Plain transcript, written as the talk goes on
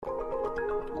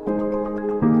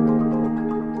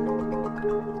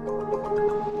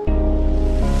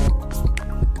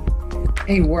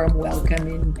A warm welcome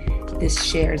in this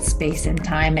shared space and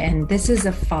time. And this is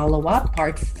a follow-up,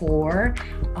 part 4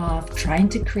 of trying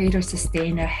to create or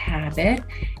sustain a habit.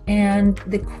 And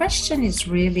the question is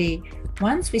really,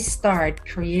 once we start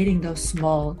creating those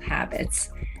small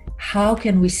habits, how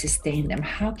can we sustain them?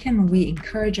 How can we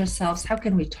encourage ourselves? How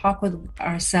can we talk with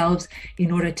ourselves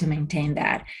in order to maintain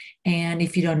that? And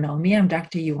if you don't know me, I'm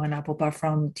Dr. Yuan Appelbaum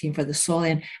from Team for the Soul.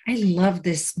 And I love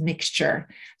this mixture,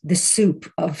 the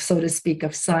soup of, so to speak,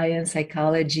 of science,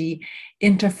 psychology,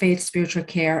 interfaith, spiritual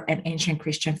care, and ancient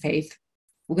Christian faith.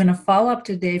 We're going to follow up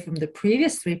today from the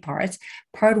previous 3 parts.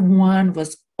 Part 1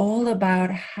 was all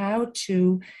about how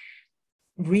to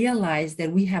realize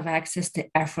that we have access to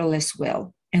effortless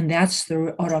will. And that's through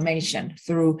automation,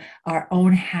 through our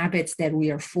own habits that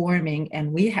we are forming.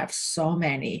 And we have so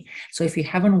many. So if you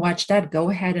haven't watched that, go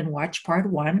ahead and watch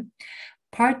part 1.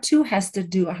 Part 2 has to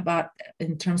do about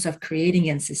in terms of creating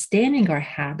and sustaining our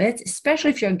habits, especially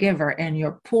if you're a giver and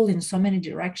you're pulled in so many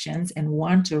directions and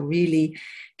want to really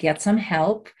get some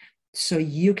help so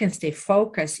you can stay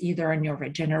focused either on your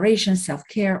regeneration,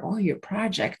 self-care, or your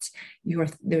projects,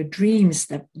 the dreams,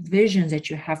 the visions that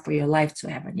you have for your life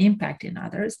to have an impact in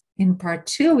others. In part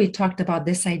 2, we talked about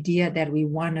this idea that we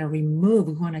want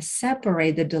to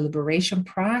separate the deliberation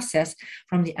process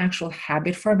from the actual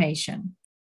habit formation.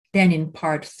 Then in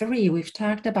part 3, we've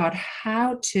talked about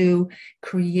how to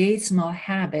create small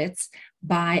habits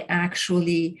by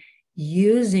actually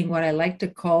using what I like to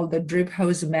call the drip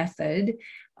hose method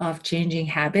of changing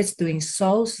habits, doing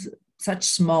such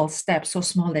small steps, so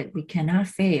small that we cannot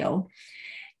fail,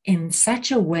 in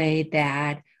such a way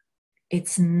that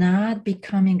it's not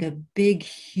becoming a big,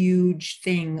 huge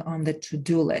thing on the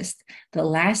to-do list. The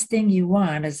last thing you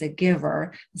want as a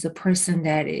giver, as a person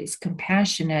that is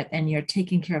compassionate and you're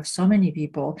taking care of so many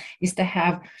people, is to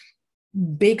have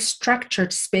big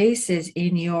structured spaces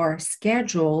in your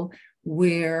schedule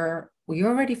where you're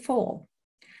already full.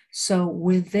 So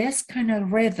with this kind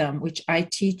of rhythm, which I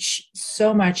teach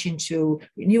so much into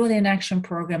Renewal in Action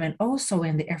program and also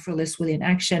in the Effortless Will in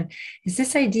Action, is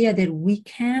this idea that we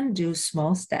can do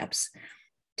small steps.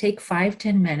 Take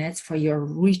 5-10 minutes for your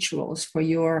rituals, for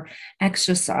your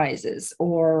exercises,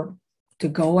 or to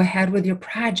go ahead with your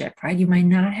project, right? You might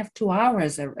not have 2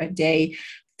 hours a day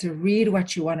to read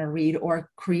what you want to read or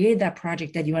create that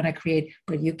project that you want to create,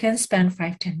 but you can spend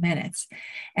 5-10 minutes.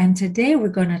 And today we're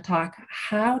going to talk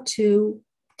how to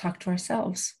talk to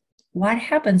ourselves. What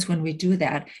happens when we do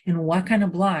that and what kind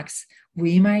of blocks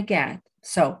we might get.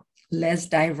 So let's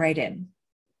dive right in.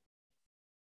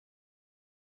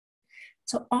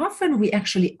 So often we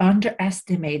actually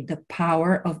underestimate the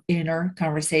power of inner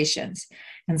conversations.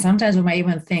 And sometimes we might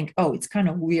even think, oh, it's kind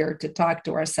of weird to talk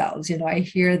to ourselves. I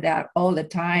hear that all the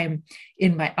time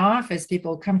in my office.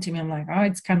 People come to me, I'm like, oh,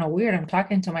 it's kind of weird. I'm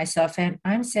talking to myself. And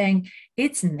I'm saying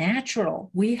it's natural.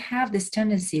 We have this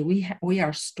tendency. We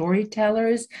are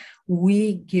storytellers.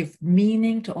 We give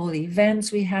meaning to all the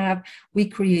events we have. We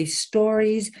create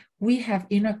stories. We have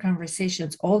inner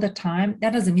conversations all the time.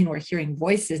 That doesn't mean we're hearing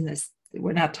voices.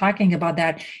 We're not talking about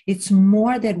that. It's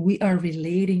more that we are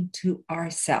relating to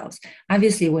ourselves.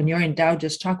 Obviously, when you're in doubt,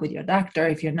 just talk with your doctor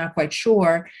if you're not quite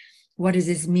sure what does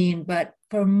this mean. But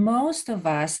for most of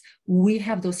us, we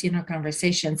have those inner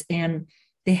conversations and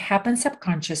they happen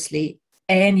subconsciously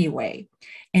anyway.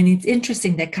 And it's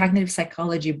interesting that cognitive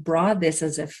psychology brought this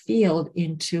as a field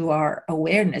into our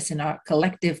awareness, in our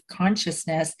collective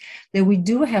consciousness, that we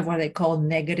do have what I call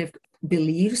negative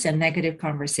beliefs and negative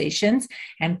conversations.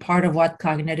 And part of what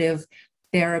cognitive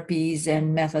therapies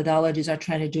and methodologies are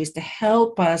trying to do is to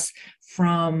help us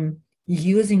from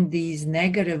using these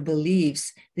negative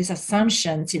beliefs, these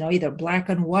assumptions, either black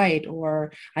and white,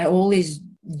 or I always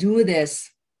do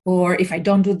this, or if I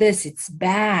don't do this, it's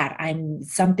bad.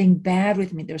 Something bad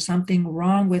with me. There's something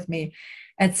wrong with me,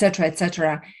 et cetera, et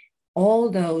cetera.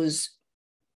 All those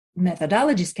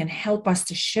methodologies can help us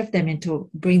to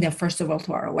bring them first of all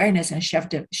to our awareness and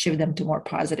shift them to more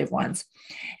positive ones.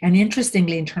 And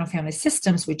interestingly, internal family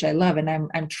systems, which I love, and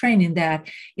I'm trained in that,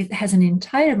 it has an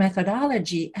entire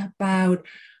methodology about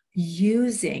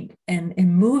using and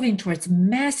moving towards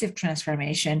massive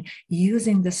transformation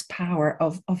using this power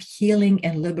of healing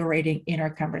and liberating inner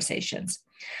conversations.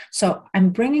 So I'm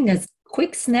bringing a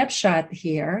quick snapshot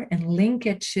here and link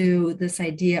it to this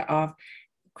idea of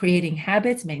creating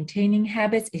habits, maintaining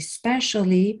habits,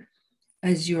 especially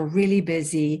as you're really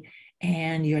busy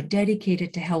and you're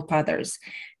dedicated to help others.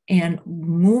 And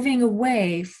moving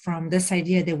away from this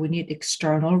idea that we need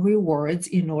external rewards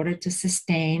in order to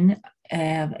sustain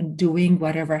doing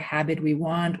whatever habit we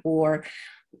want, or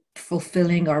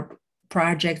fulfilling our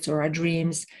projects or our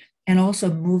dreams, and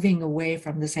also moving away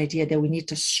from this idea that we need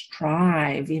to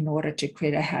strive in order to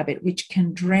create a habit, which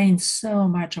can drain so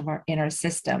much of our inner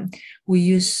system. We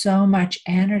use so much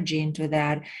energy into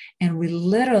that, and we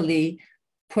literally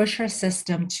push our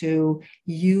system to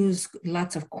use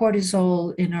lots of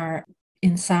cortisol in our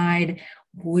inside,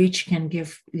 which can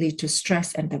lead to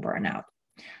stress and to burnout.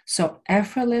 So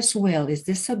effortless will is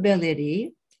this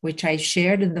ability, which I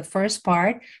shared in the first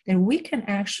part, that we can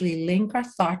actually link our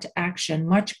thought to action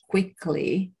much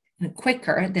quickly and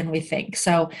quicker than we think.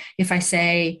 So if I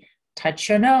say, touch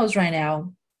your nose right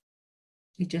now,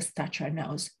 we just touch our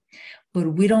nose.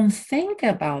 But we don't think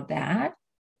about that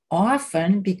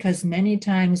often, because many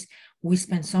times we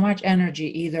spend so much energy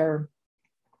either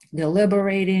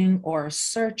deliberating or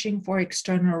searching for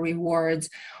external rewards,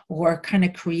 or kind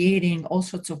of creating all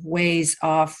sorts of ways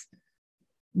of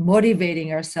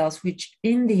motivating ourselves, which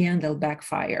in the end they'll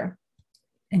backfire.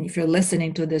 And if you're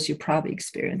listening to this, you probably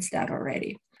experienced that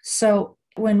already. So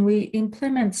when we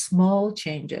implement small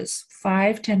changes,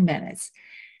 5-10 minutes,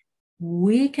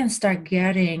 we can start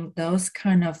getting those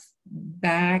kind of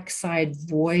backside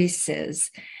voices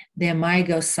that might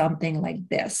go something like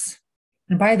this.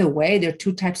 And by the way, there are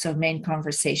two types of main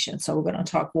conversations. So we're going to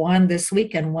talk one this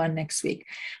week and one next week.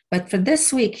 But for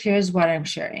this week, here's what I'm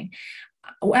sharing.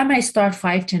 I might start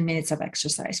 5-10 minutes of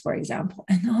exercise, for example,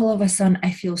 and all of a sudden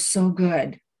I feel so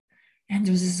good. And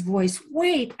there's this voice,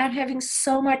 wait, I'm having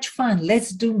so much fun.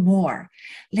 Let's do more.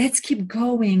 Let's keep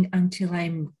going until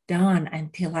I'm done,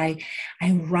 until I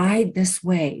ride this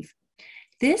wave.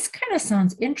 This kind of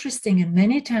sounds interesting, and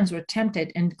many times we're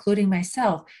tempted, including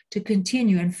myself, to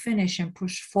continue and finish and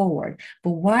push forward.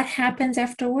 But what happens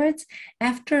afterwards?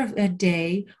 After a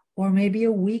day or maybe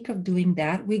a week of doing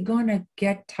that, we're going to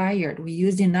get tired. We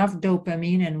use enough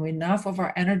dopamine and enough of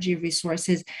our energy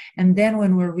resources. And then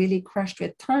when we're really crushed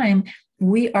with time,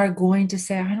 we are going to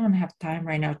say, I don't have time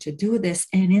right now to do this.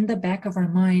 And in the back of our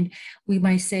mind, we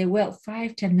might say, well,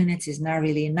 5-10 minutes is not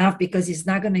really enough, because it's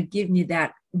not going to give me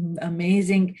that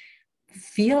amazing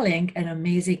feeling and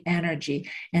amazing energy.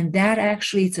 And that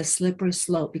actually, it's a slippery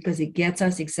slope, because it gets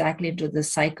us exactly into the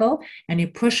cycle, and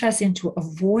it pushes us into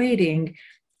avoiding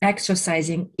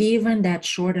exercising even that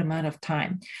short amount of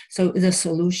time. So the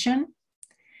solution,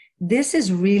 this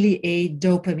is really a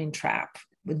dopamine trap.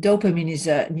 Dopamine is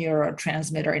a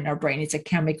neurotransmitter in our brain. It's a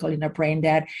chemical in our brain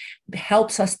that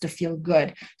helps us to feel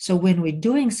good. So when we're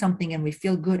doing something and we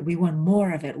feel good, we want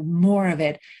more of it, more of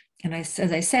it. And as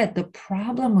I said, the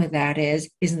problem with that is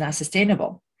not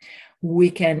sustainable.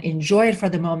 We can enjoy it for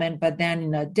the moment, but then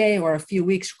in a day or a few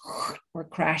weeks, we're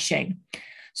crashing.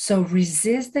 So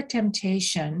resist the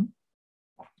temptation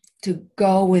to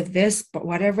go with this, but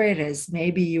whatever it is,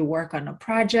 maybe you work on a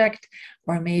project,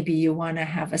 or maybe you want to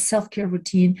have a self-care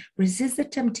routine. Resist the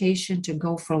temptation to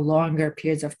go for longer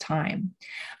periods of time,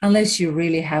 unless you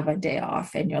really have a day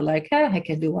off and you're like, I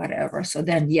can do whatever. So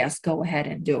then, yes, go ahead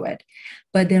and do it.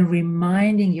 But then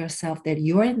reminding yourself that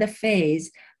you're in the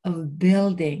phase of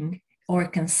building or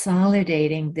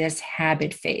consolidating this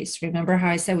habit phase. Remember how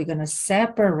I said we're going to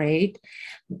separate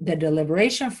the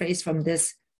deliberation phase from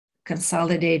this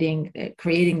consolidating,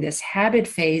 creating this habit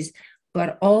phase,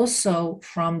 but also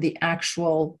from the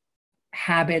actual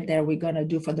habit that we're going to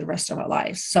do for the rest of our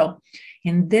lives. So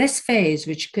in this phase,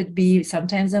 which could be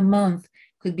sometimes a month,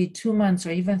 could be 2 months,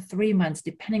 or even 3 months,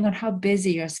 depending on how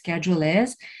busy your schedule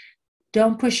is,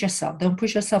 don't push yourself. Don't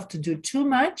push yourself to do too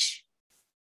much,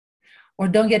 or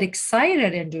don't get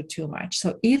excited and do too much.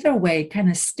 So either way, kind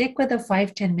of stick with the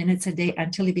 5-10 minutes a day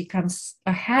until it becomes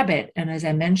a habit. And as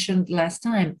I mentioned last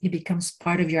time, it becomes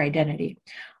part of your identity.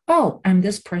 Oh, I'm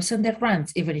this person that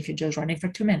runs, even if you're just running for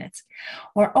 2 minutes.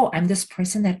 Or, oh, I'm this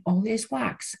person that always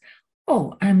walks.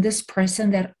 Oh, I'm this person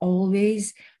that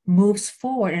always moves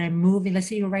forward, and I'm moving. Let's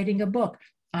say you're writing a book.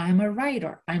 I'm a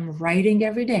writer. I'm writing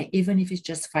every day, even if it's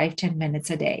just 5-10 minutes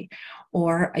a day.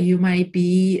 Or you might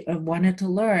be wanted to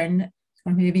learn,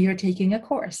 or maybe you're taking a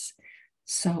course.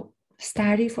 So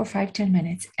study for 5-10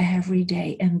 minutes every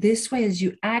day. And this way, as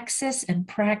you access and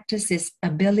practice this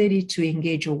ability to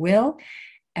engage your will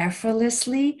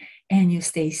effortlessly, and you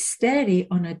stay steady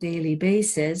on a daily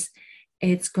basis,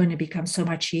 it's going to become so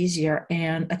much easier.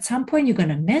 And at some point, you're going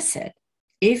to miss it.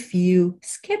 If you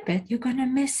skip it, you're going to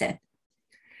miss it.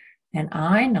 And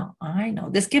I know,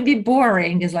 this can be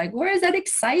boring. It's like, where is that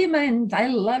excitement? I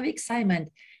love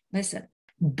excitement. Listen,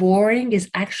 boring is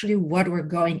actually what we're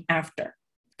going after.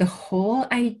 The whole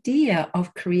idea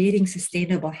of creating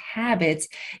sustainable habits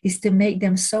is to make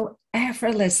them so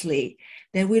effortlessly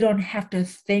that we don't have to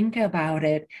think about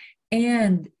it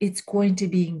and it's going to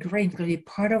be ingrained, it's going to be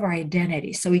part of our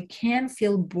identity. So it can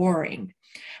feel boring,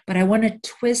 but I want to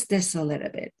twist this a little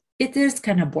bit. It is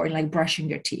kind of boring, like brushing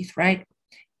your teeth, right?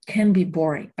 Can be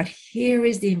boring, but here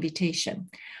is the invitation.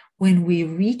 When we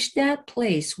reach that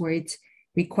place where it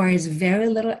requires very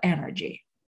little energy,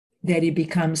 that it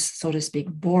becomes, so to speak,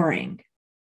 boring,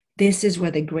 this is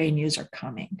where the great news are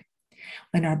coming.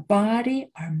 When our body,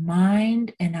 our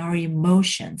mind, and our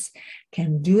emotions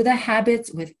can do the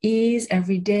habits with ease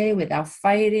every day without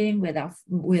fighting,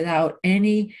 without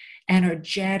any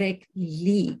energetic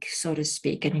leak, so to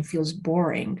speak, and it feels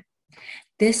boring,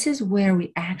 this is where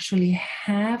we actually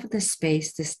have the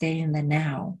space to stay in the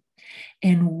now.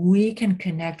 And we can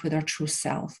connect with our true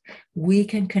self. We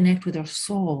can connect with our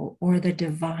soul or the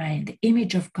divine, the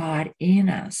image of God in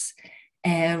us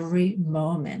every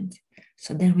moment.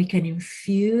 So then we can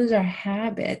infuse our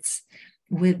habits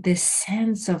with this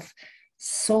sense of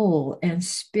soul and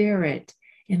spirit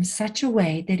in such a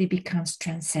way that it becomes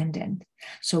transcendent.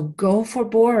 So go for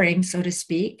boring, so to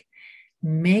speak.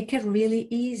 Make it really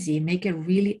easy, make it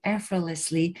really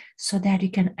effortlessly so that you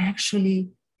can actually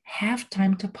have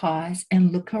time to pause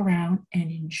and look around and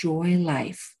enjoy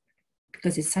life,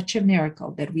 because it's such a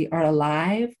miracle that we are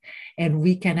alive and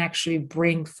we can actually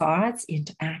bring thoughts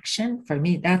into action. For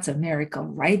me, that's a miracle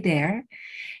right there.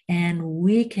 And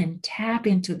we can tap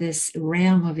into this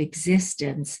realm of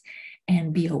existence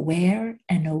and be aware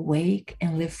and awake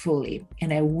and live fully.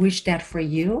 And I wish that for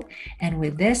you. And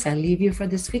with this, I leave you for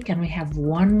this week. And we have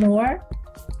one more.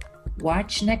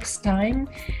 Watch next time,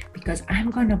 because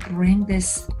I'm going to bring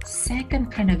this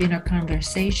second kind of inner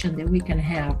conversation that we can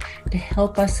have to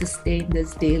help us sustain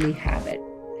this daily habit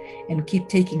and keep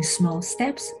taking small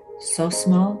steps, so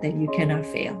small that you cannot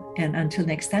fail. And until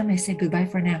next time, I say goodbye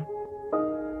for now.